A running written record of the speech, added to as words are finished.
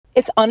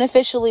It's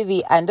unofficially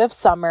the end of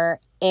summer,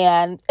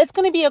 and it's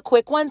going to be a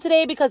quick one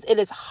today because it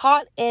is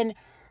hot in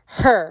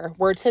her.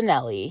 Word to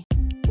Nelly.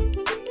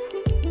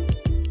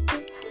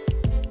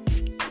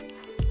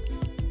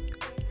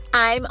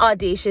 I'm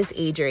Audacious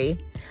Adri.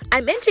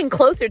 I'm inching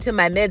closer to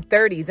my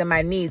mid-30s and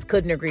my knees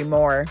couldn't agree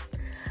more.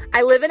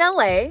 I live in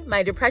LA,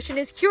 my depression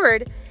is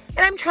cured,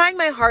 and I'm trying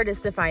my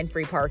hardest to find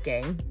free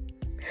parking.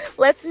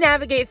 Let's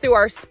navigate through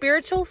our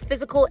spiritual,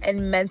 physical,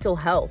 and mental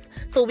health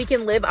so we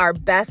can live our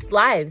best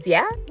lives,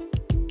 yeah?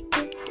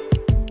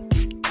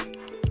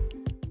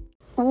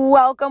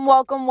 Welcome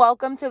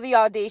to the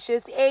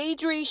Audacious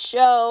Adri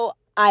Show.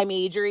 I'm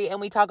Adri,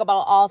 and we talk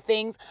about all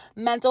things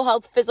mental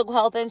health, physical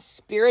health, and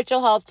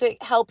spiritual health to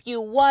help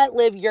you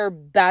live your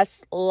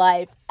best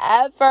life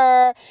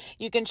ever.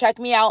 You can check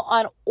me out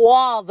on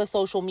all the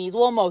social medias,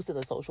 most of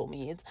the social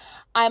medias.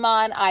 I'm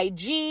on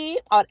IG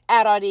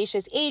at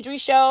Audacious Adri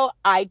Show.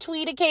 I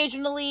tweet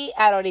occasionally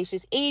at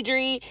Audacious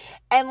Adri,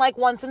 and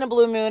once in a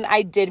blue moon,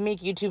 I did make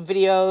YouTube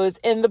videos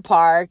in the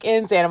park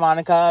in Santa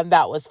Monica, and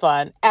that was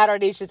fun at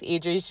Audacious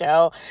Adri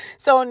Show.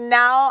 So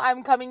now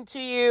I'm coming to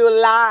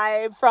you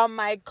live from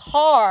my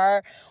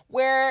car,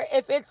 where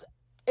if it's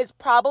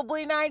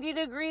probably 90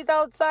 degrees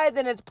outside,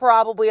 then it's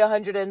probably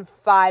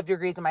 105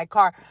 degrees in my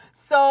car.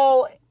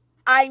 So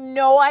I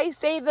know I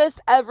say this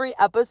every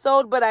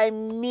episode, but I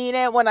mean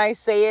it when I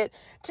say it.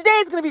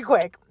 Today's going to be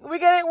quick. We're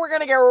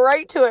going to get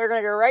right to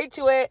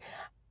it.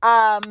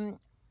 I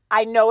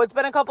know it's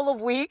been a couple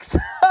of weeks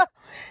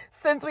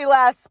since we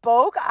last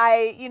spoke.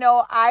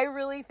 I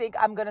really think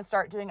I'm going to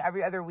start doing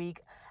every other week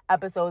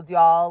episodes,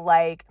 y'all.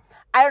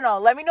 I don't know.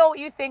 Let me know what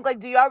you think.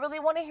 Do y'all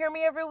really want to hear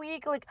me every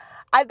week?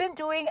 I've been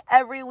doing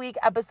every week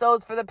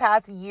episodes for the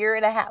past year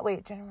and a half.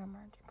 Wait, January,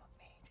 March, April,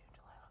 May, June,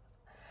 July,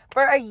 August.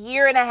 For a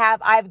year and a half,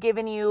 I've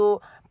given you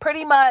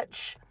pretty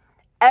much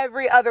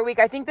every other week.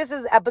 I think this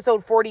is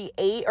episode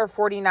 48 or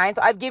 49.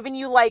 So I've given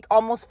you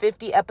almost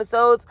 50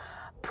 episodes.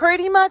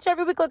 Pretty much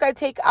every week.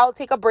 I'll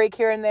take a break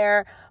here and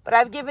there, but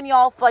I've given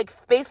y'all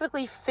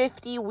basically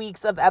 50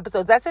 weeks of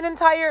episodes. That's so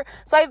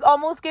I've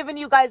almost given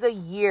you guys a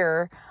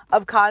year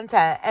of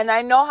content. And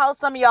I know how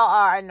some of y'all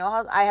are. I know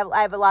how I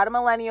have a lot of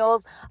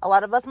millennials. A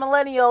lot of us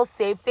millennials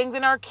save things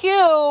in our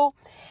queue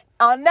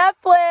on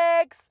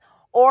Netflix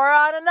or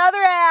on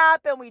another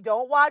app, and we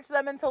don't watch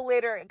them until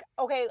later.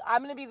 Okay,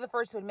 I'm going to be the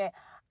first to admit,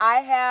 I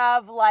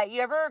have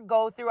you ever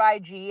go through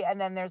IG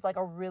and then there's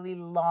a really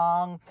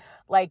long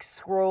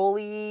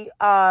scrolly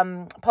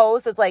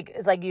post. It's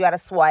you gotta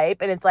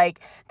swipe, and it's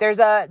there's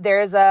a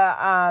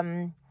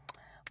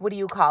what do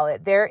you call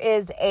it? There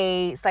is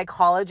a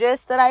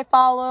psychologist that I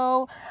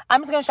follow.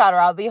 I'm just gonna shout her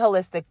out. The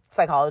holistic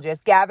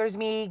psychologist gathers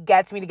me,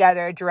 gets me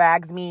together,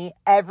 drags me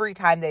every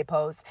time they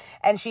post.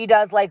 And she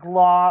does I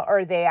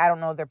don't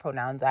know their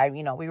pronouns.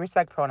 We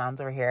respect pronouns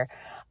over here.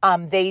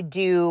 They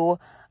do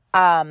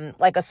a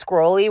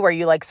scrolly where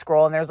you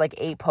scroll and there's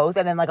 8 posts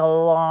and then a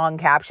long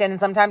caption. And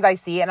sometimes I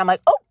see it and I'm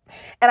oh,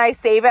 and I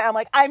save it.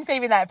 I'm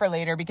saving that for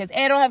later because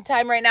I don't have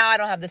time right now. I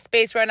don't have the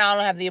space right now. I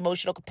don't have the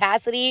emotional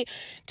capacity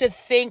to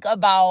think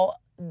about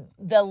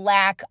the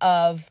lack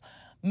of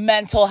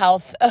mental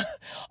health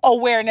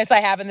awareness I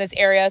have in this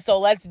area. So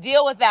let's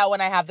deal with that when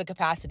I have the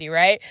capacity,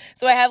 right?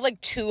 So I have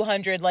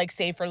 200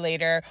 saved for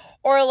later,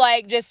 or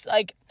just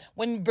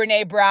when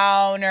Brene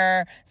Brown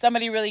or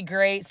somebody really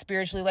great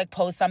spiritually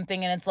posts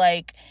something and it's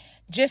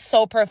just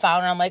so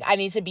profound. And I'm I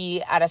need to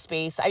be at a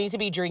space. I need to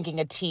be drinking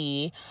a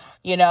tea,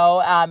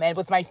 and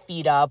with my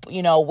feet up,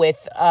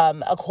 with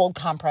a cold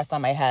compress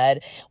on my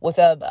head, with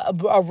a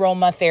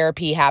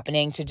aromatherapy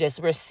happening to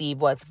just receive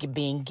what's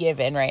being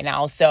given right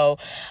now. So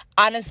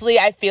honestly,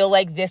 I feel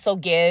this will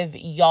give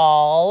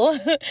y'all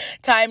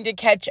time to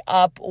catch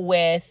up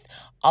with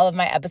all of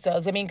my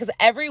episodes. Because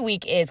every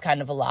week is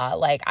kind of a lot.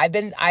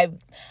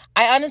 I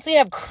honestly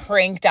have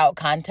cranked out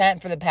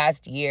content for the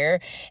past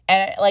year.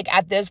 And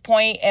at this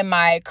point in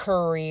my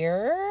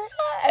career,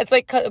 it's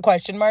a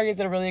question mark. Is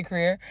it really a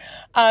career?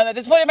 At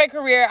this point in my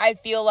career, I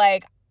feel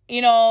like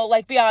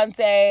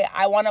Beyonce,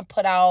 I want to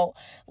put out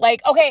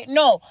okay,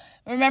 no.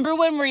 Remember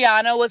when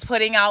Rihanna was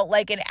putting out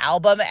an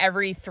album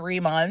every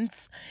 3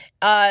 months?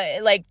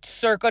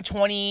 Circa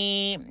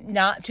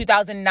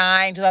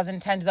 2009,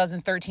 2010,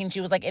 2013,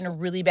 she was in a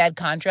really bad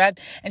contract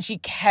and she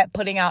kept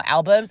putting out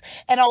albums.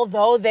 And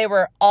although they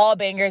were all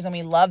bangers and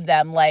we loved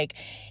them,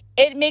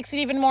 it makes it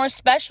even more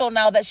special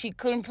now that she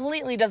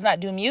completely does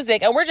not do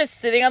music. And we're just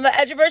sitting on the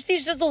edge of our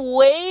seats just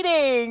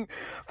waiting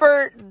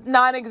for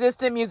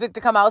non-existent music to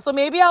come out. So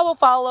maybe I will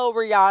follow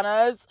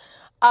Rihanna's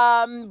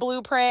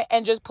blueprint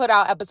and just put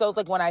out episodes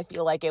when I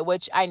feel like it,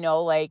 which I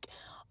know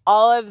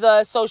all of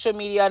the social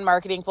media and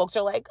marketing folks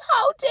are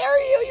how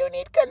dare you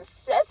need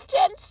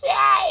consistency.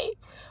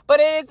 But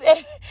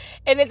it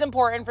is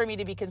important for me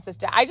to be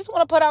consistent. I just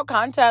want to put out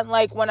content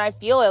when I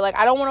feel it.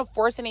 I don't want to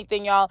force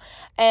anything, y'all.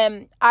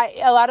 And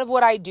a lot of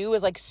what I do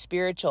is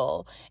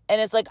spiritual.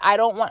 And it's I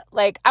don't want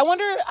I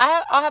wonder,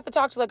 I'll have to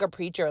talk to a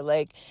preacher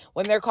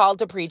when they're called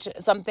to preach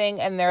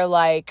something and they're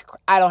I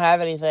don't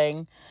have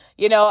anything.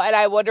 and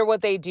I wonder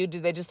what they do. Do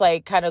they just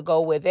like kind of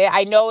go with it?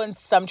 I know in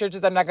some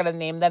churches, I'm not going to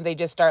name them, they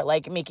just start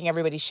like making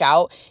everybody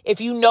shout.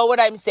 If you know what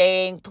I'm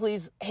saying,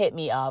 please hit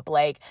me up.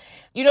 Like,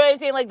 you know what I'm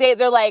saying? Like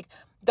they're like,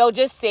 they'll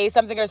just say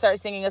something or start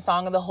singing a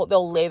song and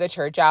they'll lay the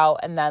church out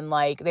and then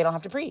like they don't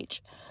have to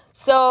preach.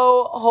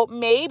 So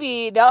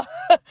maybe, no,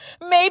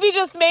 maybe,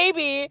 just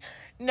maybe,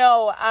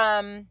 no,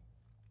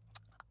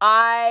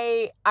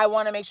 I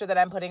want to make sure that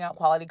I'm putting out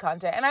quality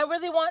content, and I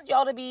really want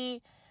y'all to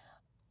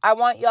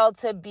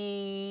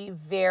be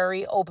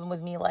very open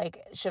with me. Like,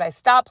 should I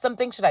stop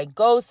something? Should I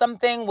go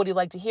something? Would you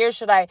like to hear?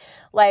 Should I,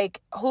 like,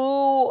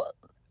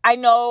 I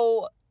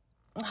know,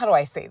 how do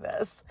I say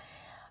this?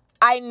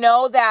 I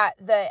know that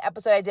the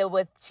episode I did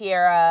with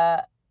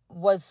Tiara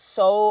was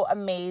so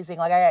amazing.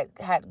 Like, I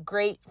had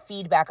great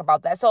feedback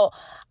about that. So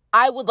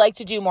I would like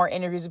to do more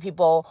interviews with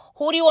people.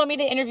 Who do you want me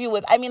to interview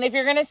with? I mean, if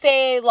you're going to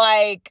say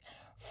like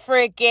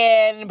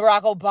freaking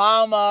Barack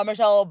Obama,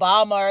 Michelle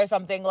Obama or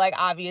something, like,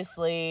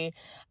 obviously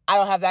I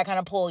don't have that kind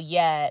of pull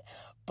yet.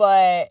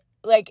 But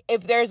like,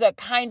 if there's a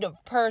kind of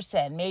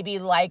person, maybe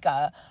like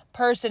a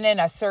person in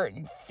a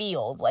certain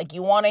field, like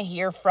you want to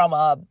hear from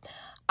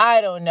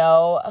I don't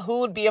know, who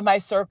would be in my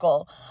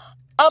circle?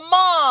 A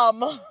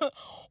mom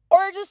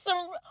or just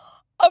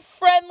a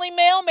friendly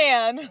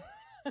mailman.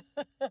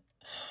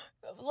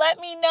 Let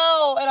me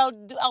know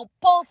and I'll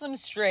pull some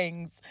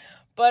strings.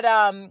 But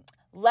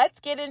let's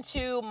get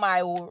into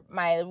my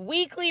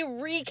weekly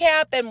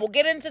recap, and we'll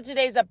get into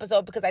today's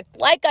episode because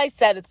like I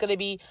said, it's going to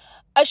be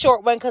a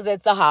short one because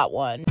it's a hot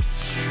one.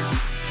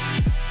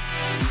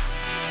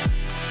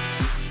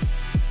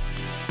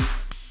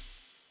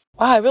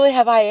 Wow, I really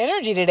have high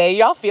energy today.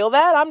 Y'all feel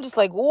that? I'm just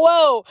like,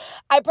 whoa.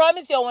 I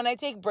promise y'all, when I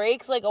take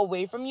breaks like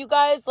away from you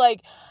guys, like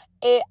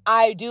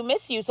I do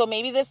miss you. So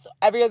maybe this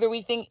every other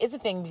week thing is a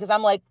thing because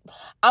I'm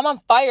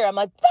on fire. I'm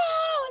like,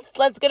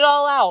 let's get it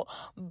all out.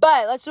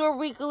 But let's do a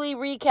weekly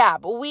recap.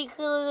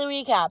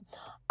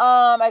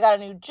 I got a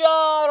new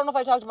job. I don't know if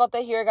I talked about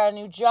that here. I got a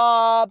new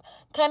job.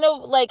 Kind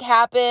of like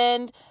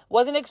happened.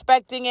 Wasn't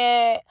expecting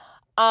it.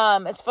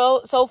 It's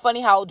so funny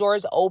how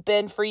doors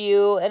open for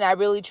you. And I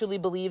really truly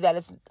believe that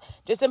it's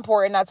just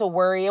important not to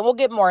worry. And we'll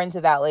get more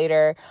into that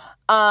later.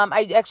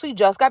 I actually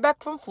just got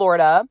back from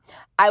Florida.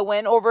 I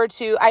went over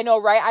to, I know,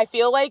 right? I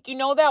feel like,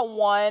 that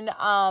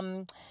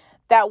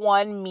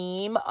one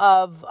meme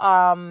of,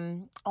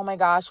 oh my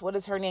gosh, what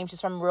is her name?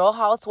 She's from Real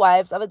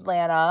Housewives of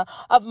Atlanta,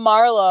 of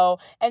Marlo.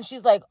 And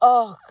she's like,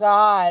 oh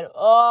God,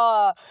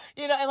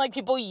 and like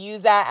people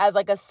use that as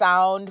like a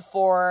sound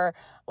for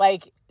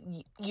like,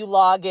 you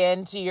log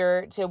in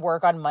to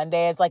work on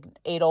Monday. It's like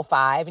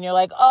 8:05 and you're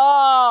like,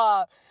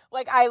 oh,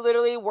 like I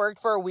literally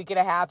worked for a week and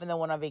a half and then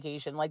went on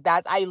vacation. Like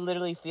I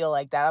literally feel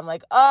like that. I'm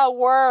like, oh,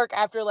 work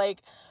after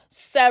like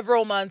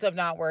several months of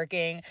not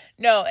working.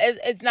 No,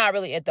 it's not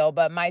really it though.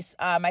 But my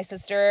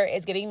sister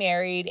is getting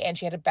married and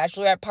she had a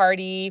bachelorette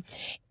party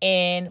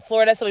in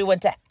Florida. So we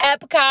went to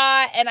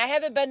Epcot, and I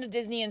haven't been to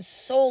Disney in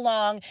so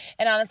long.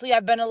 And honestly,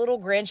 I've been a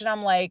little Grinch, and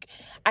I'm like,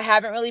 I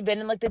haven't really been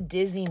in like the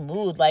Disney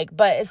mood. Like,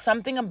 but it's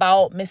something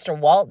about Mr.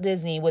 Walt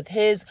Disney with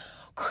his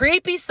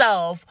creepy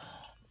self.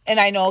 And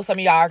I know some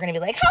of y'all are going to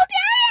be like, how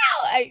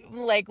dare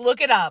you? Like,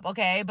 look it up,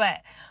 okay?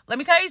 But let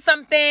me tell you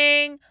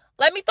something.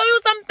 Let me tell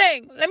you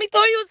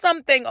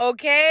something,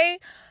 okay?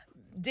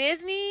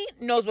 Disney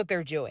knows what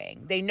they're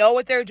doing. They know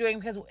what they're doing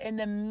because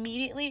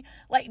immediately,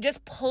 like,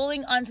 just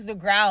pulling onto the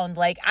ground,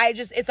 like,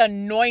 it's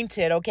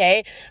anointed,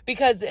 okay?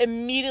 Because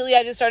immediately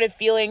I just started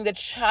feeling the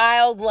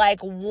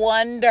childlike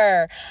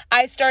wonder.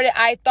 I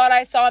thought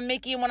I saw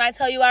Mickey, and when I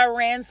tell you I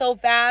ran so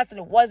fast, and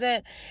it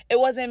wasn't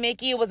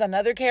Mickey, it was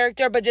another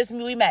character, but just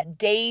we met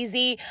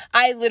Daisy.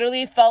 I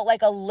literally felt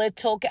like a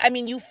little,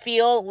 you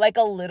feel like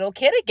a little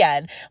kid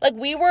again. Like,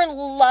 we were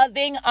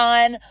loving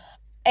on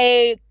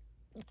a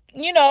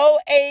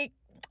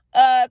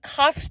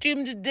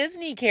costumed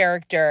Disney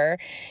character,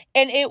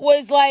 and it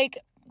was like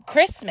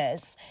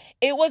Christmas.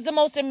 It was the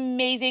most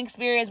amazing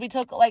experience. She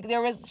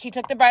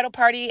took the bridal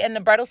party and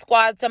the bridal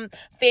squad, some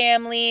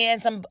family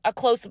and some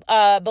close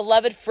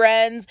beloved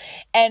friends,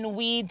 and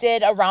we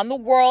did around the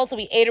world. So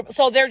we ate.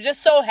 So there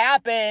just so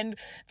happened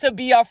to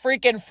be a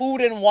freaking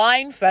food and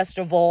wine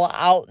festival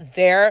out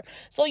there.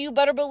 So you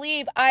better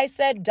believe I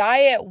said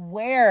diet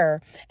where,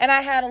 and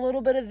I had a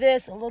little bit of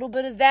this, a little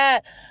bit of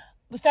that.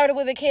 We started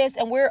with a kiss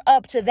and we're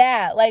up to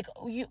that. Like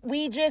we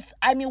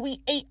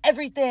ate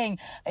everything.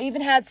 I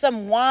even had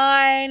some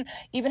wine,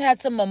 even had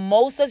some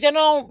mimosas. I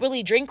don't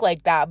really drink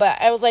like that,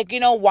 but I was like,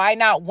 why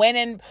not? When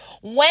in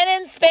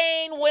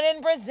Spain, when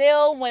in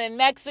Brazil, when in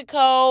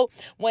Mexico,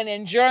 when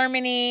in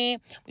Germany.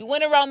 We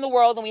went around the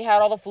world and we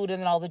had all the food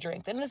and then all the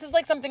drinks. And this is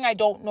like something I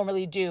don't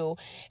normally do,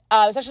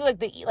 especially like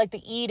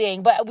the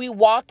eating. But we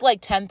walked like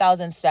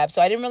 10,000 steps,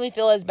 so I didn't really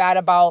feel as bad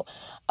about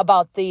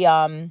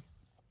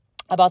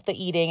the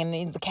eating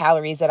and the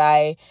calories that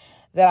I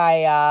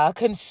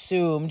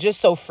consumed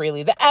just so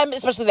freely.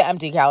 Especially the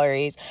empty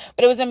calories.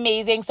 But it was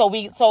amazing.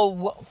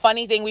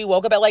 Funny thing, we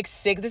woke up at like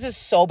 6. This is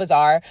so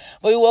bizarre.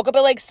 But we woke up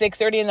at like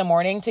 6:30 in the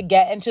morning to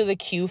get into the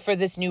queue for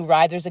this new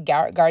ride. There's a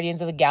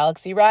Guardians of the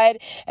Galaxy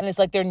ride, and it's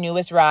like their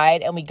newest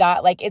ride. And we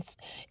got like, it's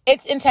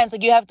intense.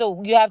 Like you have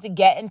to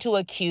get into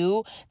a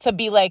queue to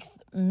be like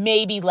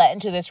maybe let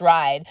into this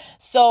ride.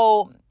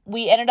 So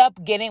we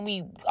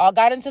all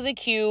got into the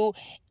queue,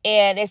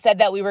 and it said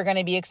that we were going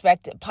to be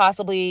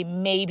possibly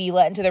maybe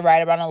let into the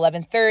ride around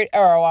 11:30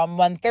 or around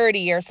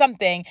 1:30 or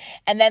something.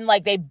 And then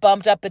like they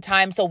bumped up the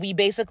time. So we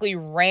basically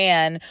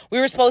ran. We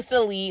were supposed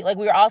to leave, like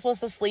we were all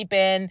supposed to sleep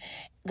in,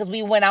 because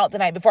we went out the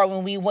night before.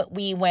 When we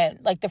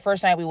went like the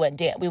first night we went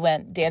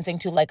dancing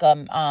to like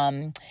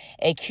a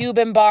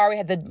Cuban bar. We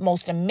had the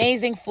most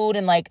amazing food,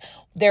 and like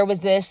there was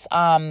this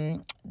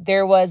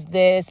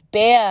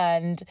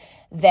band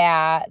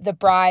that the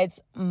bride's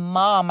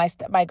mom,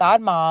 my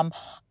godmom,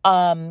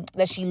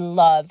 that she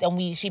loves,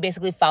 and she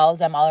basically follows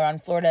them all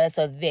around Florida.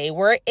 So they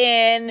were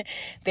in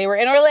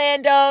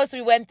Orlando. So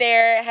we went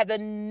there, had the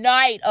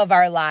night of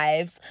our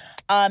lives.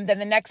 Then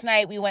the next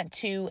night we went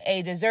to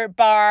a dessert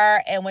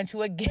bar and went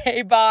to a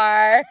gay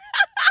bar.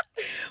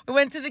 We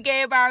went to the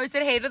gay bar. We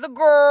said hey to the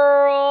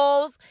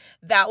girls.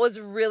 That was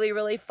really,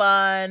 really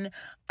fun.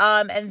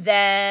 And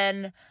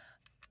then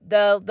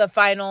the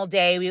final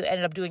day, we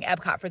ended up doing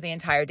Epcot for the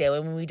entire day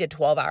when we did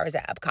 12 hours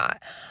at Epcot.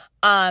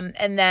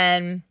 And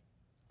then,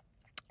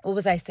 what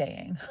was I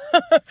saying?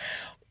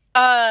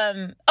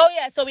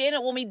 So we ended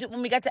up,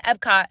 when we got to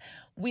Epcot,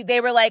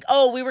 they were like,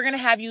 oh, we were going to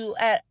have you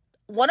at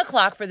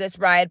 1:00 for this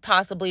ride,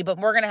 possibly, but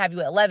we're going to have you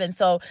at 11.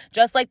 So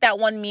just like that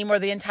one meme where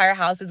the entire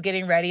house is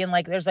getting ready and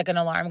like there's like an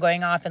alarm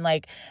going off and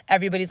like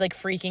everybody's like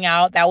freaking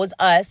out. That was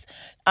us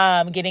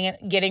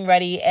getting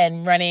ready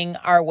and running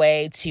our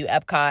way to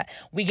Epcot.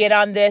 We get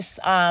on this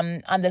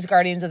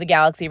Guardians of the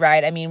Galaxy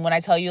ride. I mean, when I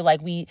tell you,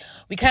 like we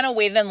kind of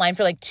waited in line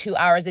for like 2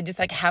 hours. They just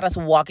like had us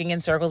walking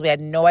in circles. We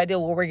had no idea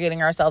what we're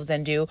getting ourselves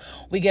into.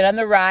 We get on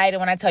the ride, and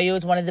when I tell you, it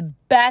was one of the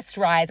best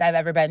rides I've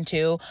ever been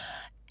to.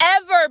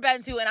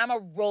 And I'm a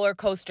roller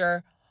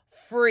coaster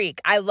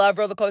freak. I love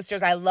roller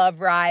coasters. I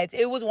love rides.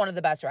 It was one of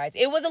the best rides.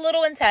 It was a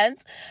little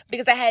intense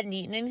because I hadn't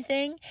eaten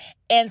anything,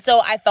 and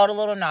so I felt a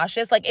little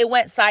nauseous. Like it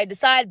went side to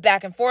side,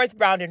 back and forth,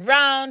 round and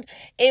round.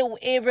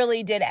 It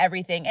really did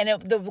everything.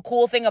 And the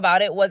cool thing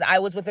about it was I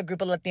was with a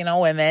group of Latino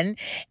women,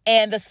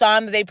 and the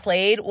song that they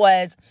played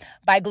was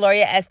by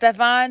Gloria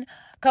Estefan.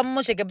 Come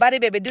on, shake your body,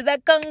 baby. Do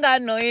that conga.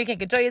 No, you can't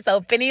control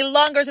yourself any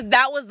longer. So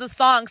that was the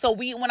song. So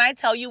when I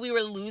tell you we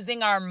were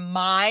losing our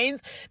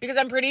minds, because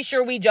I'm pretty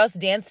sure we just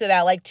danced to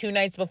that like 2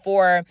 nights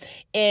before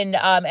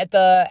at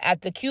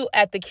the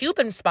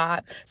Cuban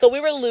spot. So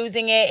we were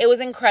losing it. It was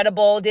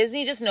incredible.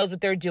 Disney just knows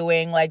what they're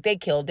doing. Like they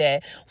killed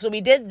it. So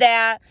we did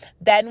that.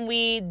 Then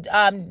we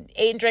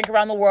ate and drank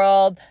around the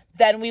world.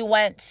 Then we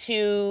went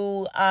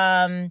to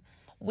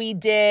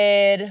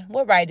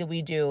what ride did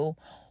we do?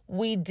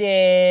 We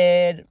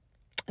did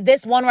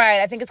this one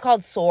ride, I think it's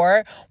called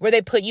Soar, where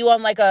they put you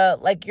on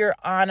you're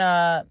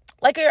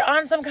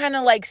on some kind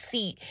of like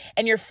seat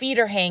and your feet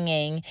are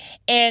hanging,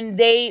 and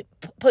they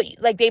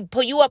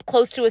put you up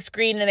close to a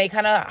screen, and they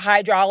kind of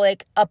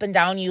hydraulic up and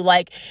down you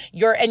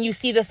and you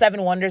see the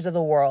 7 wonders of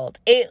the world.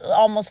 It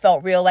almost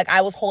felt real. Like I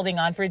was holding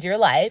on for dear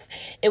life.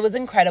 It was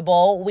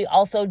incredible. We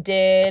also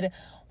did,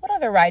 what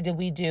other ride did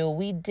we do?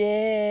 We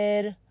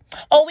did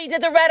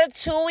the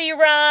Ratatouille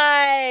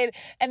ride.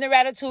 And the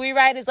Ratatouille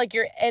ride is like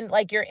you're in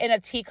a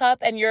teacup,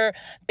 and you're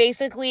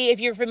basically,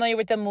 if you're familiar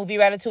with the movie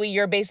Ratatouille,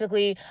 you're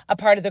basically a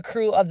part of the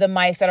crew of the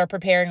mice that are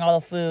preparing all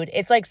the food.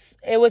 It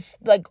was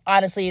like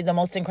honestly the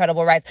most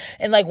incredible rides.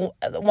 And like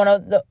one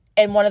of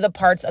the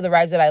parts of the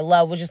rides that I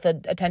love was just the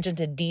attention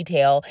to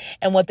detail.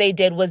 And what they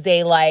did was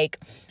they like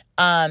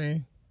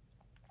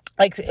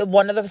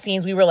one of the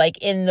scenes, we were like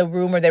in the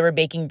room where they were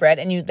baking bread,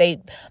 and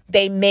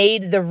they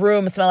made the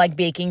room smell like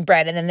baking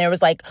bread. And then there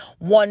was like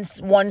one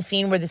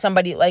scene where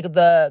somebody like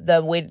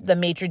the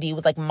maitre d'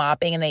 was like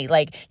mopping, and they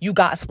like you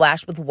got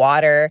splashed with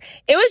water.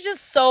 It was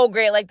just so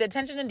great. Like the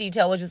attention to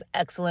detail was just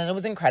excellent. It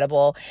was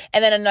incredible.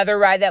 And then another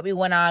ride that we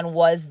went on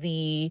was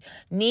the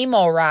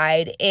Nemo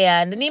ride,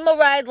 and the Nemo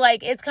ride,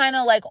 like it's kind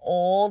of like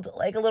old,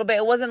 like a little bit.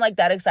 It wasn't like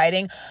that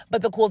exciting,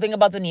 but the cool thing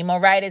about the Nemo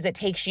ride is it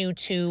takes you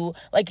to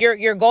like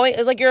you're going,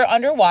 it's like you're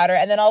underwater,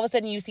 and then all of a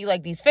sudden you see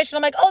like these fish, and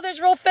I'm like, oh, there's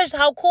real fish,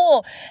 how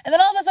cool. And then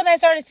all of a sudden I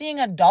started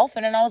seeing a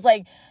dolphin, and I was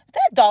like,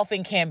 that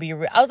dolphin can't be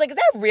real. I was like, is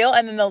that real?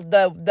 And then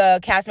the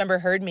cast member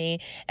heard me,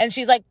 and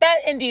she's like, that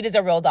indeed is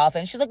a real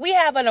dolphin. She's like, we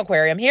have an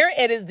aquarium here.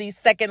 It is the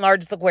second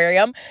largest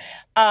aquarium.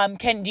 Do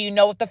you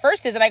know what the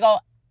first is? And I go,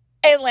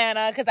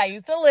 Atlanta, because I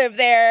used to live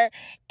there.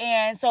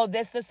 And so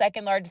this is the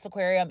second largest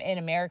aquarium in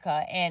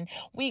America. And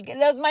that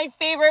was my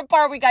favorite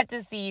part. We got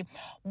to see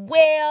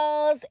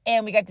whales,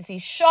 and we got to see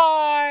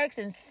sharks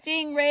and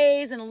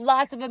stingrays and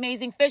lots of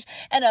amazing fish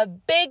and a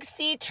big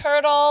sea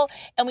turtle.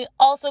 And we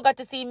also got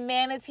to see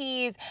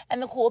manatees.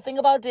 And the cool thing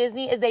about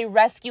Disney is they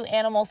rescue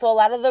animals. So a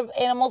lot of the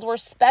animals were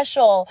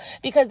special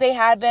because they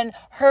had been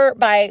hurt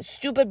by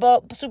super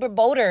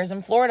boaters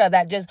in Florida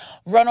that just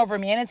run over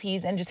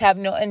manatees and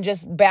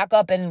just back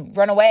up and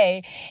run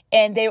away.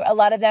 And a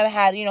lot of them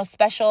had,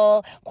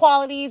 special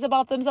qualities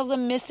about themselves, a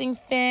missing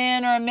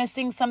fin or a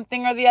missing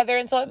something or the other.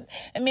 And so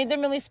it made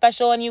them really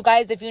special. And you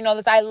guys, if you know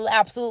this, I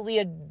absolutely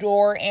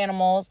adore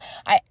animals.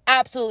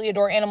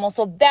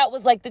 So that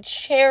was like the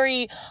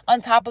cherry on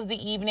top of the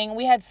evening.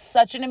 We had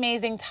such an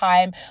amazing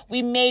time.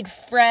 We made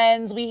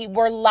friends. We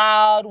were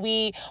loud.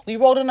 We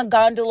rode on a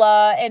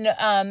gondola and,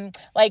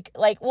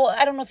 well,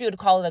 I don't know if you would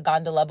call it a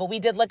gondola, but we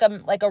did like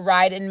a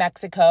ride in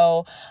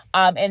Mexico.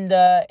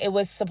 It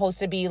was supposed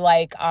to be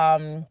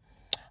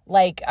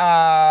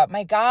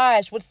my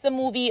gosh, what's the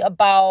movie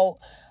about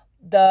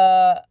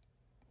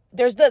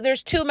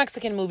there's two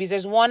Mexican movies.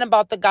 There's one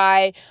about the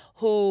guy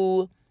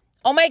who,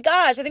 oh my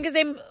gosh, I think his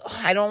name,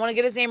 I don't want to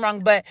get his name wrong,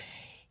 but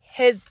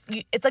it's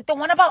like the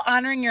one about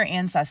honoring your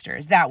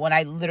ancestors. That one,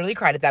 I literally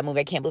cried at that movie.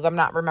 I can't believe I'm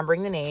not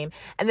remembering the name.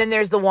 And then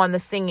there's the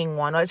singing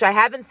one, which I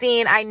haven't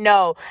seen. I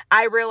know.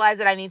 I realize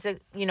that I need to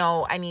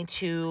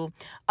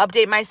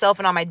update myself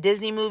and all my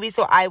Disney movies.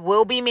 So I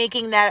will be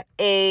making that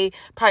a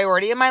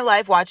priority in my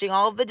life, watching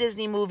all of the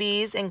Disney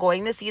movies and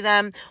going to see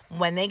them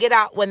when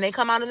they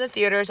come out in the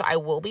theater. So I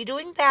will be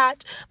doing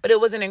that. But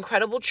it was an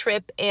incredible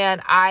trip,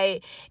 and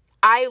I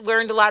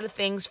learned a lot of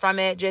things from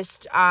it.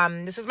 Just,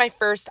 this was my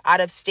first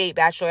out-of-state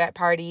bachelorette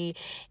party.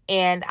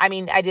 And,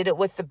 I did it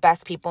with the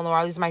best people in the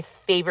world. These are my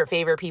favorite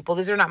people.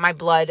 These are not my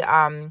blood,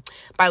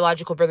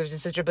 biological brothers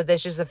and sisters, but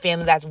this is a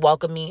family that's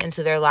welcomed me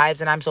into their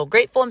lives. And I'm so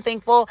grateful and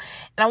thankful.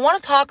 And I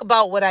want to talk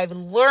about what I've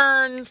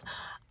learned,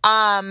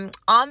 on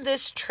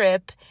this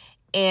trip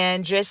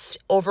and just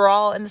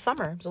overall in the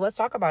summer. So let's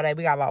talk about it.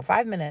 We got about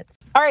 5 minutes.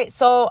 All right.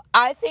 So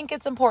I think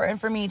it's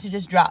important for me to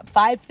just drop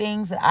 5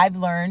 things that I've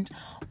learned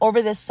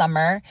over this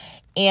summer.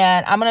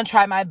 And I'm going to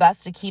try my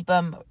best to keep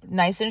them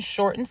nice and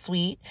short and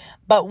sweet.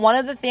 But one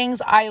of the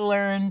things I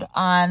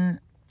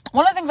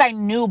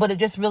knew, but it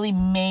just really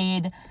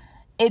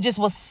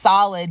was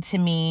solid to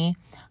me,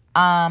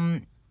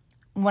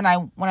 when I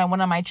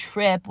went on my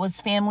trip, was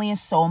family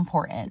is so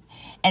important.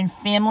 And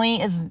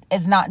family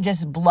is not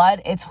just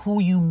blood, it's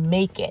who you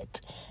make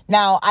it.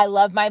 Now, I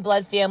love my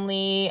blood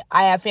family.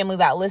 I have family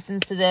that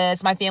listens to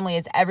this. My family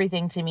is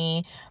everything to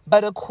me.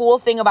 But a cool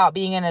thing about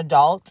being an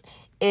adult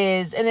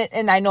is,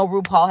 and I know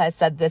RuPaul has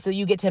said this, that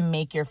you get to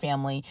make your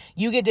family.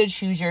 You get to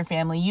choose your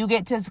family. You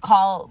get to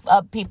call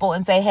up people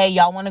and say, hey,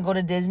 y'all want to go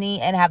to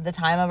Disney and have the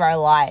time of our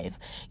life.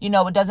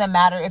 It doesn't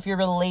matter if you're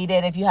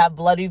related, if you have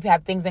blood, if you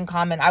have things in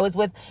common. I was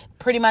with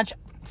pretty much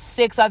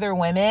 7 other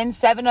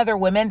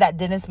women that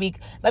didn't speak.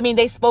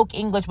 They spoke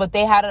English, but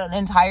they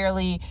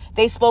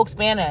they spoke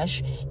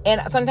Spanish.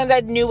 And sometimes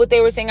I knew what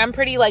they were saying. I'm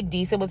pretty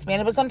decent with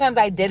Spanish, but sometimes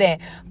I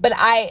didn't. But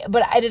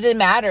it didn't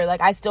matter.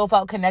 I still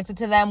felt connected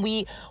to them.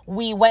 We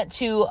went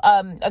to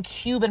a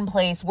Cuban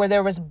place where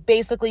there was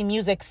basically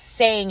music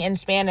sang in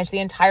Spanish the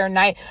entire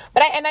night.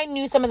 But I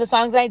knew some of the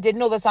songs, and I did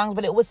know the songs,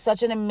 but it was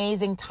such an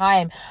amazing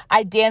time.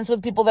 I danced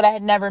with people that I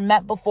had never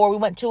met before. We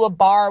went to a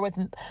bar with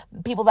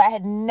people that I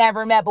had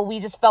never met, but we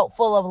just felt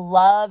full of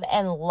love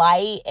and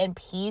light and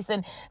peace.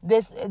 And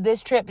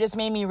this trip just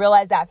made me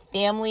realize that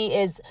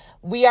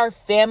we are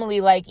family.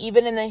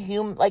 Even in the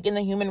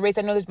human race,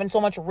 I know there's been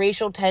so much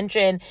racial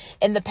tension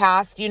in the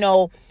past,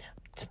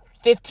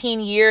 15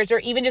 years, or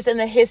even just in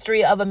the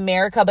history of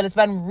America, but it's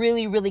been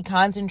really, really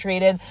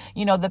concentrated,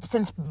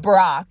 since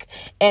Barack,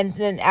 and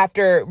then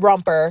after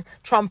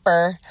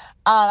Trumper.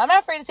 I'm not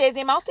afraid to say his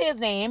name. I'll say his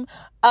name.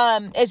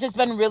 It's just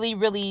been really,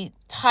 really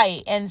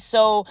tight. And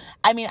so,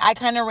 I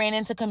kind of ran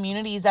into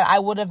communities that I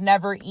would have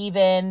never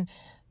even,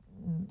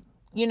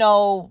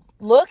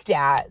 looked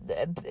at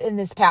in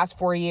this past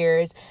 4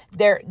 years.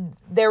 There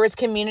was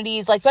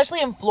communities,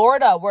 especially in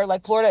Florida, where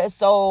Florida is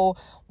so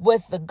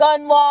with the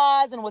gun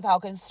laws and with how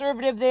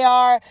conservative they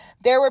are.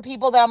 There were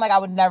people that I'm I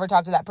would never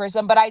talk to that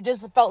person, but I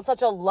just felt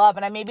such a love.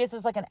 And maybe it's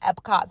just an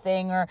Epcot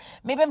thing, or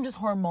maybe I'm just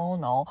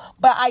hormonal,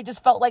 but I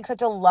just felt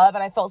such a love,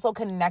 and I felt so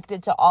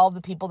connected to all of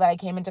the people that I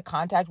came into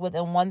contact with.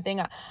 And one thing,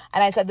 and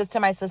I said this to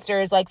my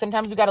sister, is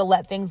sometimes we got to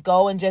let things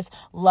go and just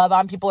love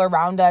on people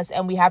around us.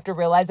 And we have to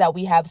realize that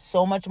we have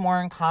so much more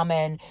in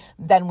common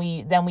than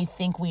we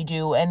think we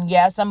do. And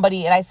yeah, and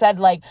I said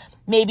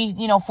maybe,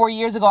 4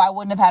 years ago, I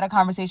wouldn't have had a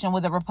conversation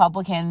with a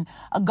Republican,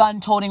 a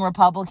gun-toting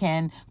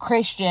Republican,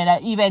 Christian,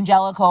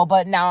 evangelical.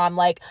 But now I'm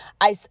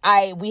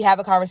we have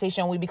a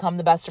conversation, we become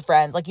the best of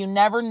friends. You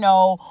never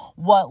know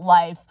what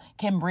life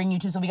can bring you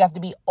to. So we have to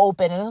be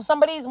open. And when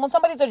somebody's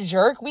a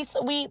jerk,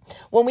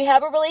 when we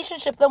have a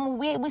relationship, then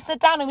we sit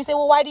down and we say,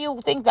 well, why do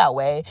you think that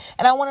way?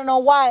 And I want to know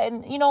why.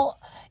 And,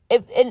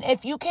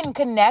 if you can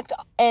connect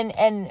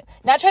and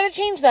not try to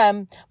change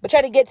them, but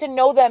try to get to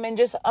know them and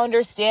just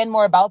understand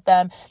more about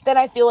them, then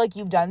I feel like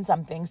you've done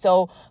something.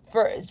 So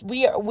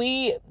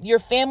your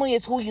family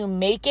is who you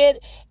make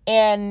it,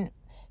 and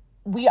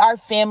we are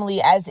family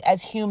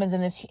as humans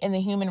in the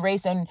human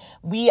race, and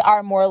we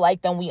are more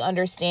like than we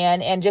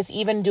understand. And just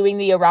even doing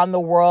the around the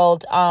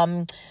world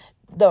at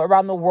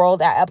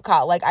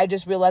Epcot, like, I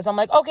just realized, I'm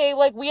like, okay,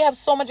 like, we have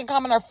so much in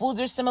common. Our foods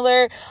are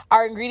similar,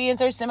 our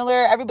ingredients are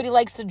similar, everybody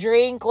likes to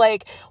drink,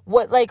 like,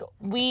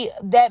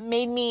 that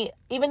made me,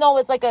 even though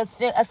it's like a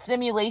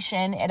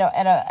simulation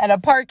at a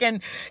park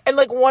and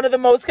like one of the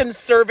most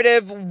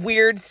conservative,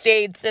 weird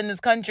states in this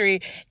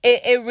country,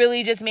 it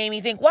really just made me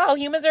think, wow,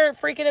 humans are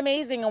freaking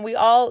amazing, and we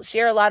all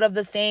share a lot of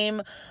the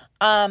same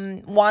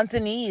wants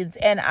and needs.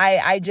 And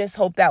I just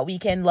hope that we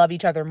can love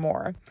each other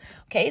more.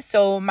 Okay,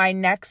 so my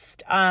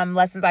next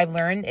lessons I've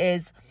learned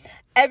is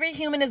every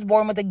human is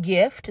born with a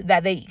gift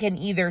that they can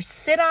either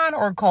sit on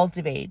or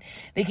cultivate.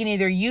 They can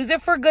either use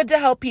it for good to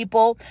help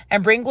people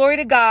and bring glory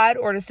to God,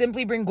 or to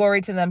simply bring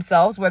glory to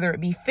themselves, whether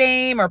it be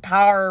fame or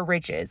power or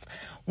riches.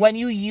 When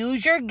you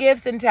use your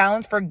gifts and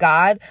talents for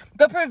God,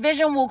 the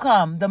provision will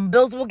come. The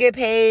bills will get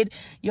paid.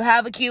 You'll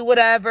have a cute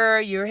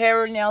whatever. Your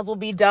hair and nails will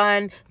be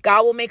done.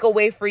 God will make a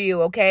way for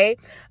you, okay?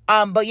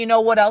 But you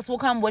know what else will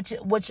come,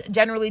 which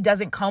generally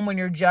doesn't come when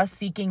you're just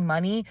seeking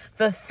money?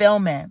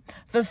 Fulfillment.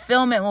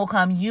 Fulfillment will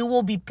come. You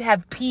will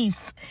have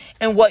peace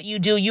in what you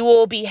do. You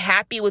will be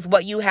happy with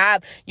what you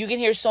have. You can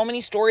hear so many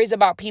stories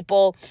about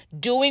people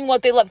doing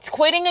what they love,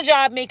 quitting a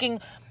job,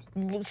 making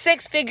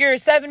 6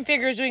 figures, 7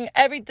 figures, doing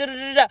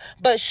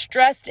but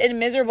stressed and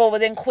miserable,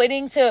 but then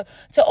quitting to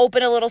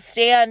open a little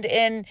stand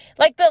in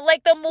like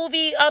the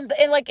movie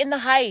in the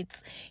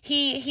Heights.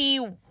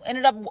 He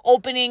ended up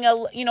opening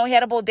he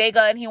had a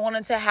bodega, and he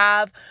wanted to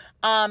have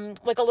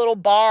like a little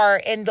bar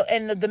in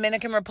the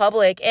Dominican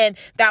Republic, and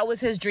that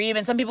was his dream.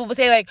 And some people would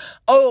say, like,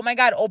 oh my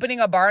God, opening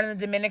a bar in the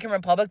Dominican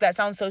Republic, that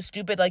sounds so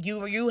stupid. Like,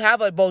 you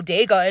have a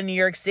bodega in New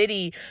York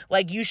City,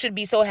 like, you should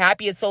be so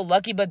happy, it's so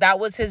lucky. But that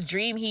was his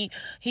dream. He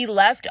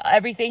left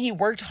everything, he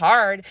worked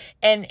hard,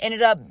 and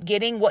ended up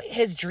getting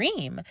his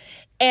dream.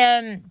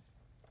 And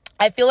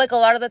I feel like a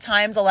lot of the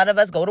times, a lot of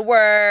us go to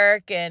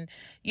work and,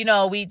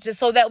 we just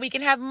so that we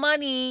can have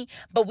money,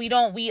 but we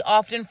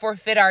often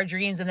forfeit our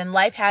dreams. And then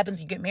life happens,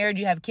 you get married,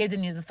 you have kids,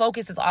 and the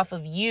focus is off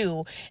of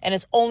you, and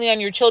it's only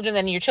on your children.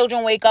 Then your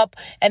children wake up,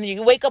 and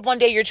you wake up one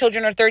day, your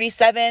children are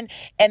 37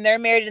 and they're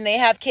married and they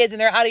have kids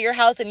and they're out of your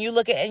house, and you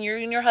look at, and you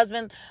and your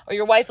husband or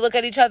your wife look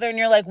at each other and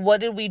you're like,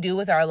 what did we do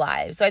with our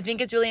lives? So I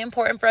think it's really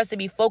important for us to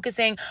be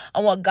focusing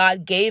on what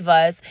God gave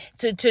us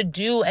to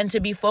do, and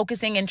to be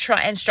focusing and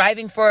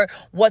striving for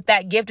what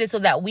that gift is, so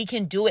that we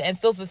can do it and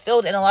feel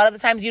fulfilled. And a lot of the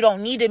times you don't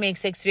need to make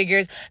 6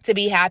 figures to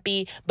be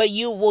happy, but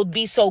you will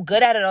be so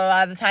good at it a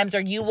lot of the times, or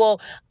you will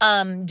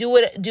do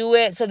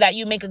it so that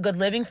you make a good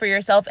living for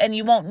yourself, and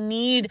you won't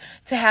need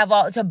to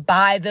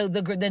buy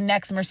the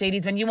next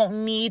Mercedes, and you won't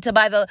need to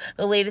buy the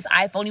latest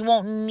iPhone. You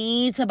won't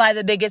need to buy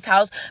the biggest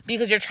house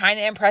because you're trying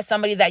to impress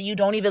somebody that you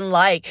don't even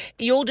like.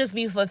 You'll just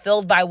be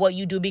fulfilled by what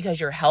you do because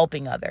you're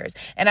helping others.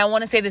 And I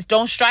want to say this: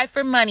 don't strive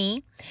for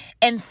money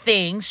and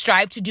things.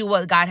 Strive to do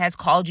what God has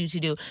called you to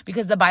do,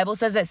 because the Bible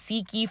says that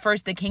seek ye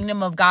first the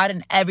kingdom of God,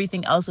 and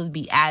everything else will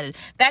be added.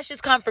 That's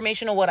just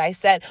confirmation of what I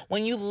said.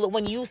 When you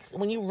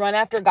run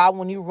after God,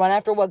 when you run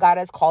after what God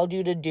has called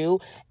you to do,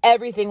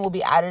 everything will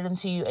be added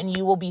into you, and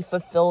you will be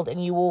fulfilled,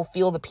 and you will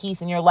feel the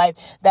peace in your life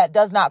that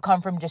does not come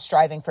from just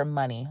striving for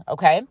money.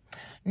 Okay.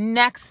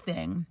 Next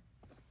thing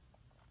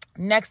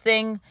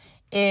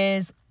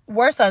is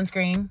wear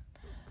sunscreen.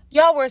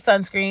 Y'all wear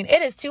sunscreen.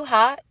 It is too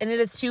hot, and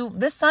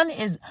this sun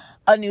is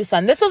a new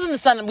sun. This wasn't the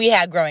sun we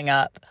had growing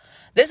up.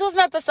 This was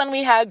not the sun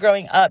we had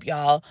growing up,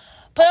 y'all.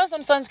 Put on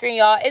some sunscreen,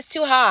 y'all. It's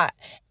too hot.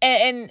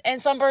 And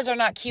sunburns are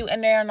not cute,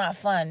 and they are not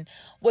fun.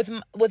 With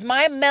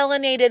my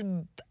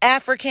melanated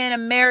African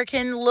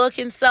American look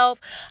and self,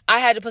 I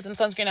had to put some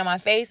sunscreen on my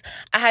face.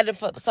 I had to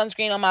put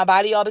sunscreen on my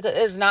body, y'all, because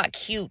it's not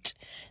cute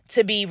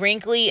to be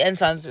wrinkly and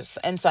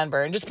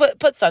sunburned. Just put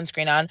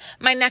sunscreen on.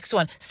 My next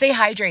one: stay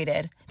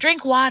hydrated.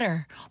 Drink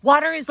water.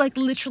 Water is like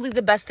literally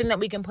the best thing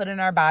that we can put in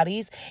our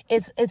bodies.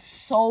 It's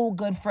so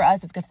good for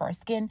us. It's good for our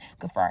skin,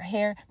 good for our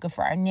hair, good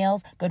for our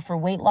nails, good for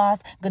weight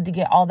loss, good to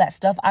get all that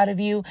stuff out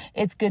of you.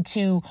 It's good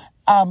to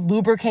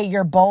lubricate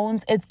your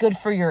bones. It's good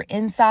for your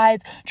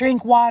insides.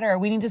 Drink water.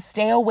 We need to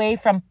stay away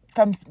from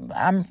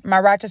my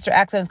Rochester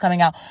accent is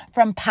coming out,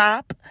 from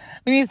pop.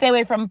 We need to stay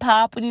away from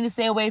pop. We need to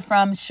stay away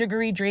from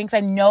sugary drinks.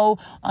 I know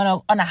on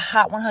a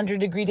hot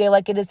 100-degree day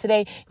like it is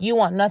today, you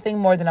want nothing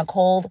more than a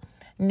cold.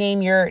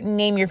 Name your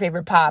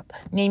favorite pop,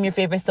 name your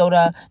favorite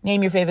soda,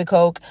 name your favorite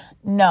Coke.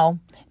 No,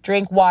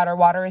 drink water.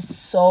 Water is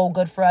so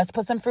good for us.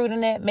 Put some fruit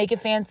in it, make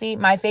it fancy.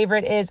 My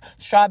favorite is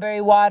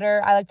strawberry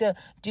water. I like to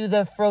do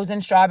the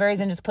frozen strawberries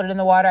and just put it in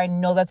the water. I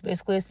know that's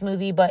basically a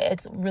smoothie, but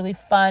it's really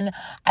fun.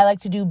 I like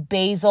to do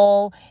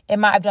basil.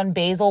 I've done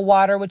basil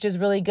water, which is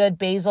really good.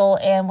 Basil,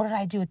 and what did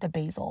I do with the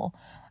basil?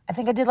 I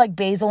think I did like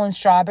basil and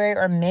strawberry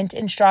or mint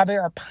and strawberry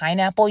or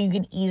pineapple. You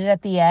can eat it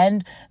at the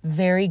end.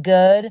 Very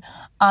good.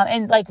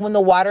 And like when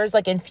the water is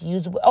like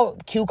infused,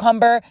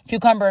 cucumber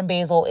and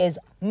basil is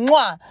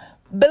mwah,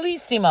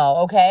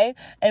 bellissimo. Okay.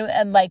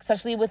 And like,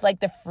 especially with like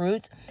the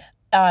fruits,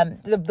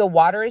 the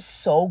water is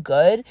so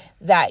good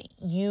that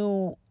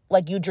you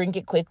drink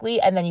it quickly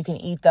and then you can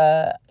eat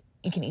the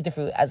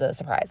fruit as a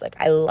surprise. Like,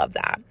 I love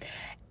that.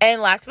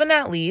 And last but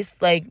not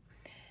least, like,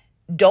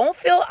 don't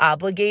feel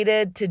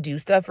obligated to do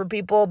stuff for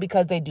people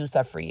because they do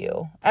stuff for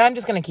you. And I'm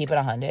just going to keep it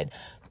 100.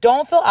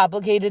 Don't feel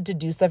obligated to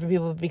do stuff for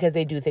people because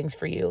they do things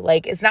for you.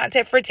 Like, it's not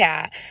tit for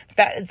tat.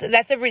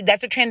 That's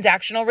a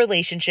transactional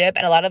relationship.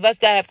 And a lot of us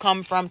that have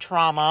come from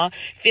trauma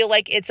feel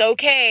like it's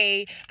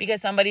okay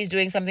because somebody's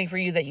doing something for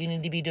you that you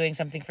need to be doing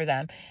something for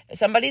them. If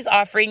somebody's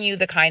offering you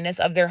the kindness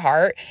of their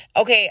heart,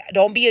 okay,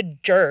 don't be a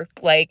jerk.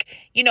 Like,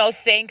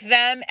 thank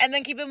them and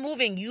then keep it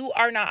moving. You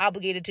are not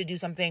obligated to do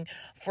something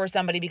for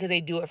somebody because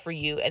they do it for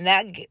you. And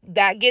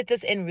that gets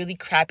us in really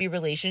crappy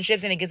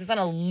relationships and it gets us on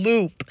a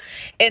loop.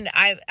 And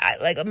I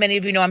like many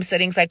of you know, I'm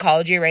studying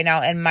psychology right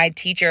now, and my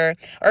teacher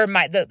or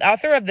the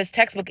author of this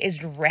textbook is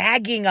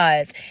dragging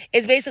us.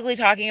 It's basically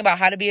talking about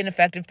how to be an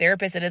effective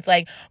therapist. And it's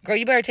like, girl,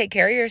 you better take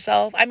care of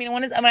yourself. I mean,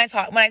 when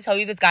I tell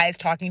you this guy is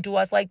talking to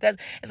us like this,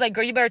 it's like,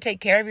 girl, you better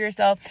take care of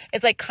yourself.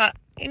 It's like,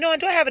 do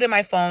I have it in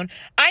my phone?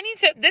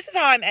 This is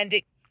how I'm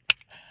ending.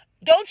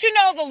 Don't you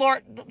know the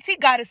Lord, see,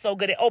 God is so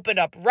good. It opened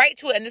up right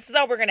to it. And this is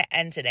how we're going to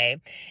end today.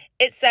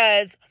 It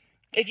says,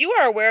 if you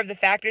are aware of the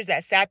factors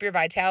that sap your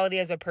vitality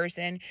as a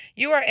person,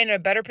 you are in a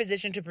better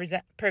position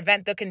to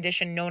prevent the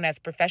condition known as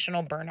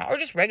professional burnout or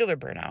just regular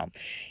burnout.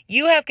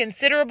 You have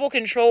considerable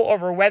control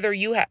over whether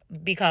you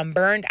become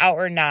burned out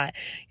or not.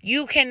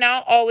 You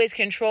cannot always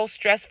control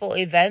stressful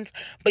events,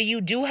 but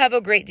you do have a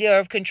great deal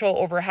of control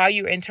over how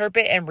you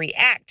interpret and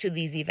react to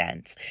these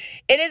events.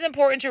 It is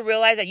important to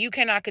realize that you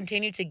cannot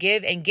continue to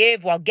give and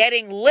give while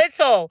getting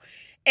little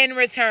in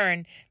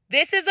return.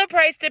 This is a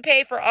price to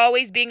pay for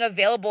always being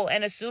available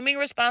and assuming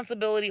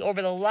responsibility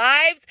over the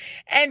lives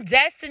and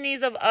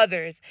destinies of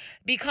others.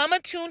 Become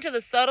attuned to the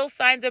subtle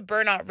signs of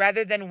burnout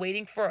rather than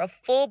waiting for a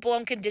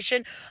full-blown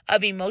condition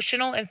of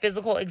emotional and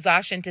physical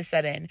exhaustion to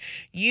set in.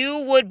 You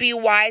would be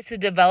wise to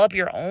develop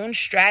your own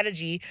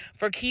strategy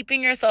for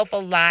keeping yourself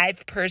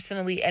alive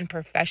personally and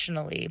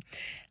professionally.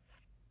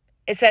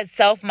 It says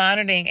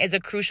self-monitoring is a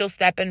crucial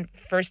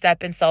first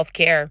step in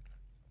self-care.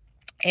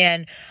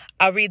 And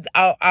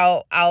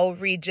I'll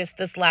read just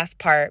this last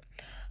part.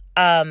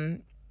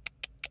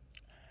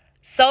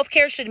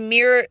 Self-care should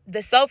mirror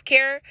the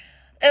self-care.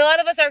 A lot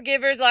of us are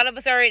givers. A lot of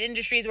us are in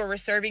industries where we're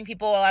serving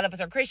people. A lot of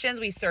us are Christians.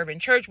 We serve in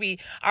church.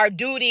 Our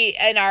duty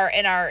and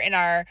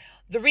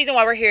the reason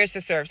why we're here is to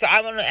serve. So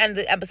I want to end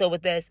the episode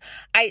with this.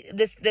 I'm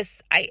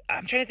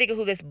trying to think of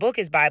who this book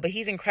is by, but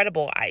he's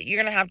incredible.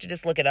 You're going to have to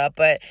just look it up,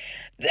 or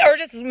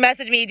just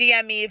message me,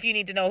 DM me if you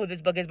need to know who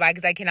this book is by,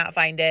 because I cannot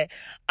find it.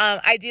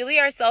 Ideally,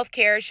 our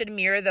self-care should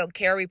mirror the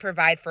care we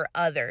provide for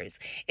others.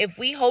 If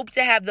we hope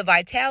to have the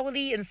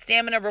vitality and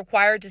stamina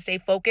required to stay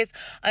focused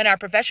on our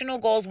professional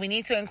goals, we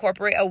need to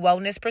incorporate a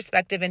wellness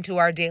perspective into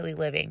our daily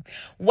living.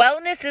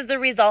 Wellness is the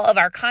result of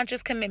our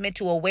conscious commitment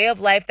to a way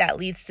of life that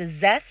leads to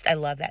zest. I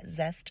love that.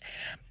 Zest,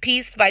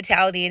 peace,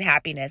 vitality, and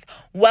happiness.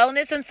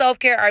 Wellness and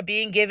self-care are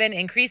being given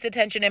increased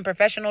attention in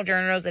professional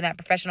journals and at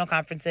professional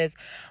conferences.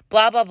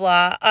 Blah, blah,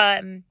 blah.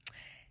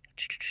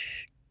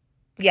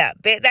 Yeah,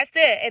 that's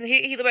it. And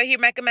he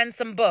recommends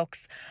some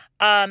books.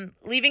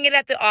 Leaving It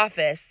at the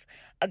Office,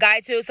 A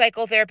Guide to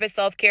Psychotherapist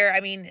Self-Care. I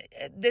mean,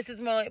 this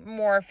is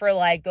more for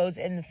like those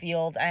in the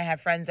field. I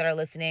have friends that are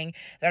listening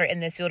that are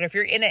in this field. If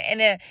you're in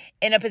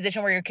a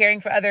position where you're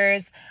caring for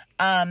others,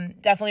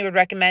 definitely would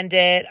recommend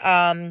it.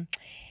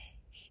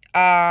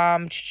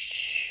 And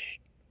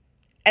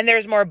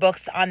there's more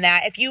books on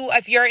that. If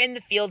you're in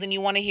the field and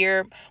you want to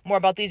hear more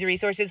about these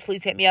resources,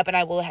 please hit me up and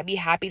I will be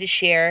happy to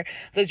share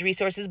those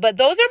resources. But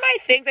those are my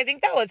things. I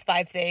think that was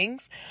 5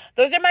 things.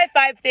 Those are my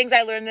 5 things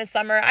I learned this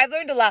summer. I've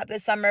learned a lot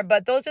this summer,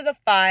 but those are the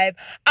 5.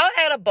 I'll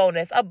add a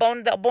bonus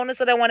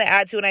that I want to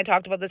add to, and I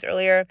talked about this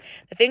earlier.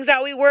 The things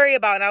that we worry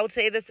about, and I'll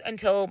say this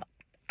until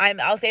I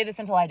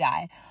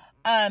die.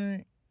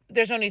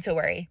 There's no need to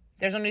worry.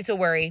 There's no need to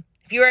worry.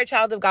 If you are a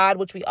child of God,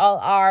 which we all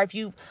are, if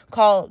you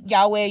call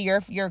Yahweh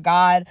your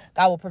God,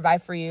 God will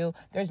provide for you.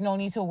 There's no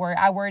need to worry.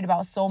 I worried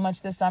about so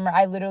much this summer.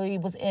 I literally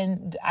was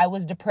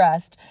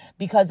depressed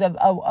because of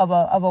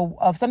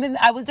something.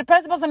 I was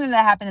depressed about something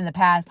that happened in the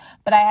past,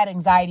 but I had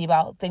anxiety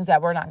about things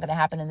that were not going to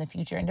happen in the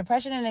future. And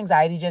depression and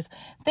anxiety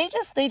they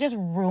just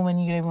ruin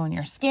you. They ruin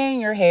your skin,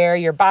 your hair,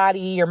 your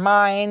body, your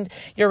mind,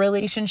 your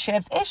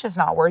relationships. It's just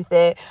not worth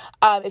it.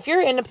 If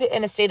you're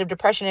in a state of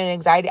depression and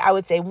anxiety, I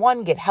would say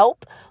 1, get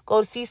help.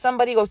 Go see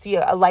somebody. Go see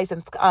a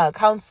licensed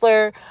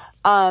counselor.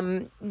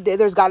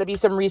 There's got to be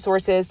some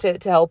resources to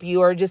help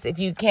you, or just if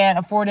you can't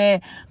afford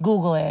it,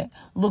 Google it.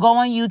 Go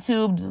on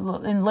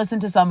YouTube and listen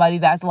to somebody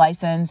that's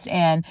licensed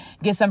and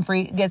get some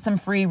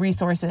free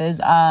resources.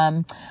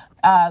 Get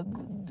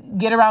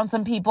around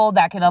some people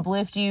that can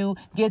uplift you.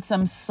 Get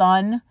some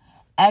sun,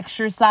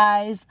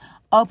 exercise.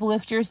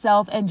 uplift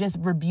yourself and just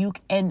rebuke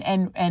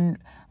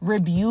and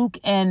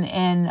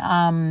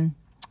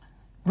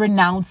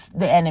renounce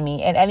the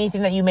enemy and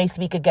anything that you may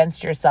speak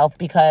against yourself,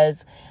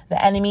 because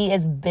the enemy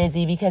is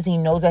busy, because he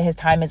knows that his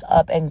time is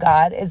up, and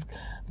God is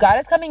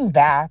coming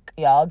back,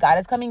 y'all. God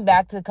is coming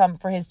back to come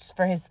for his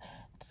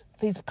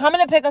He's coming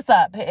to pick us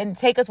up and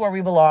take us where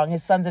we belong,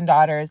 his sons and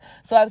daughters.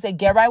 So I would say,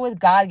 get right with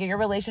God, get your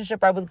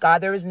relationship right with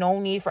God. There is no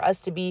need for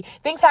us to be,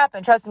 things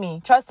happen. Trust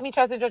me.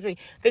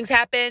 Things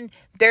happen.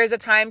 There's a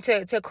time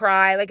to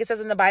cry. Like it says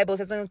in the Bible, it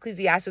says in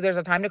Ecclesiastes, there's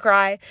a time to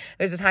cry.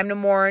 There's a time to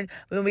mourn.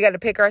 Then we got to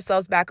pick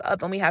ourselves back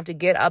up, and we have to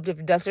get up, to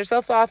dust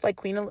ourselves off, like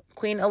Queen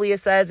Aaliyah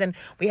says, and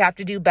we have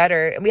to do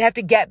better. And we have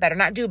to get better,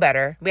 not do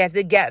better. We have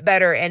to get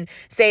better and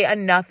say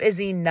enough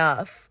is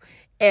enough.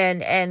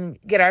 And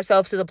get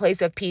ourselves to the place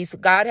of peace.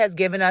 God has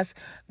given us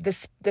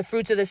the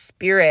fruits of the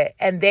Spirit,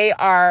 and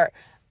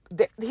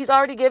He's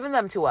already given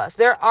them to us.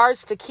 They're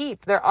ours to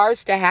keep. They're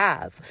ours to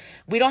have.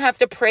 We don't have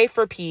to pray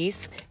for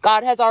peace.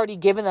 God has already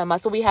given them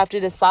us, so we have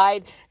to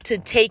decide to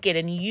take it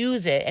and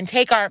use it and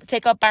take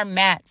up our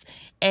mats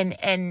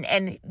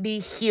and be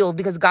healed,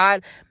 because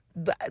God.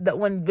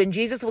 When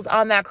Jesus was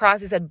on that cross,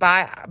 he said,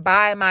 by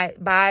my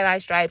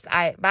stripes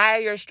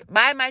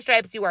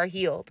you are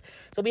healed.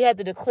 So we had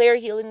to declare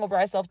healing over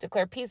ourselves,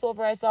 declare peace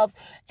over ourselves.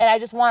 And I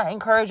just want to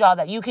encourage y'all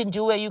that you can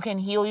do it. You can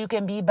heal. You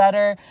can be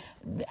better.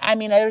 I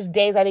mean, there's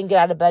days I didn't get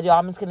out of bed, y'all.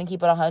 I'm just going to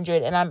keep it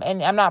 100, and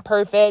I'm not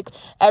perfect.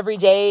 Every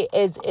day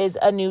is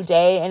a new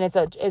day, and it's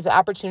an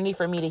opportunity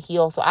for me to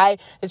heal. So I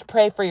just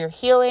pray for your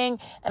healing,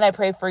 and I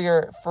pray for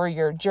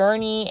your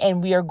journey,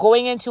 and we are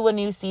going into a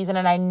new season,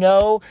 and I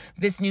know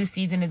this new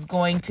season is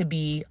going to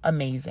be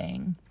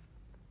amazing.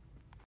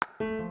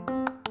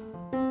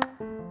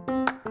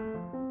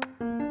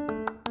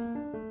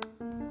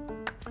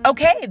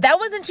 Okay, that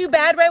wasn't too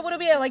bad, right? What are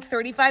we at, like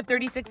 35,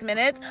 36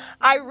 minutes?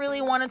 I really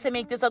wanted to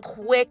make this a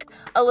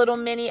little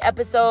mini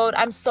episode.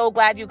 I'm so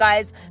glad you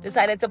guys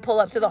decided to pull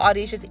up to the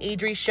Audacious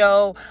Adri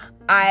show.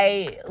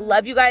 I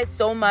love you guys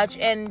so much,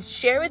 and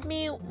share with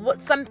me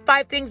some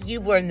 5 things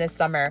you've learned this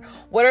summer.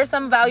 What are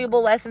some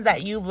valuable lessons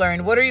that you've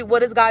learned? What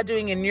is God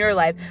doing in your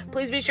life?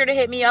 Please be sure to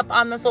hit me up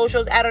on the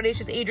socials at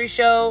Audacious Adri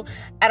Show,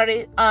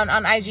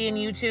 on IG and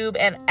YouTube,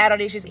 and at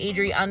Audacious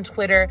Adri on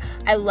Twitter.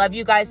 I love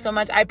you guys so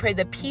much. I pray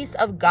the peace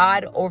of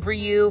God over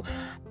you.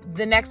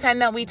 The next time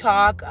that we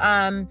talk,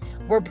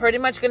 we're pretty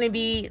much going to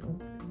be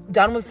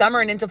done with summer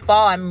and into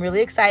fall. I'm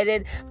really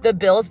excited. The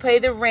Bills play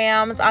the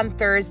Rams on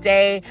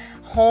Thursday.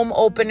 Home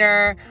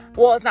opener.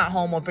 Well, it's not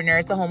home opener.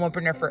 It's a home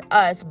opener for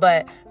us.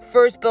 But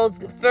first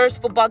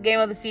football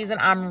game of the season.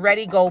 I'm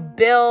ready. Go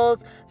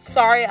Bills.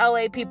 Sorry,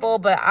 LA people,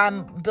 but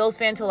I'm Bills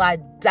fan till I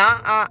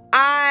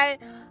die.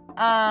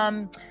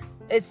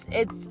 It's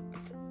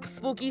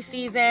spooky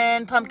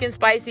season, pumpkin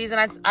spice season.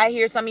 I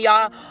hear some of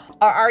y'all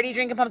are already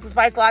drinking pumpkin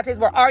spice lattes.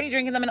 We're already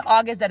drinking them in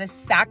August. That is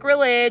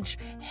sacrilege.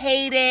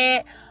 Hate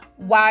it.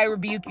 Why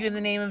rebuke you in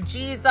the name of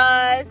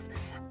Jesus?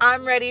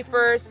 I'm ready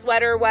for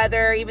sweater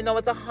weather, even though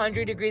it's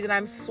 100 degrees and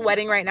I'm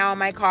sweating right now in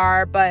my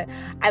car. But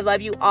I love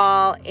you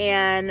all,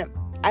 and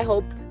I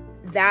hope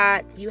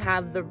that you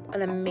have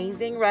an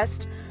amazing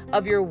rest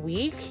of your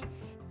week.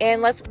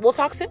 And we'll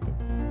talk soon.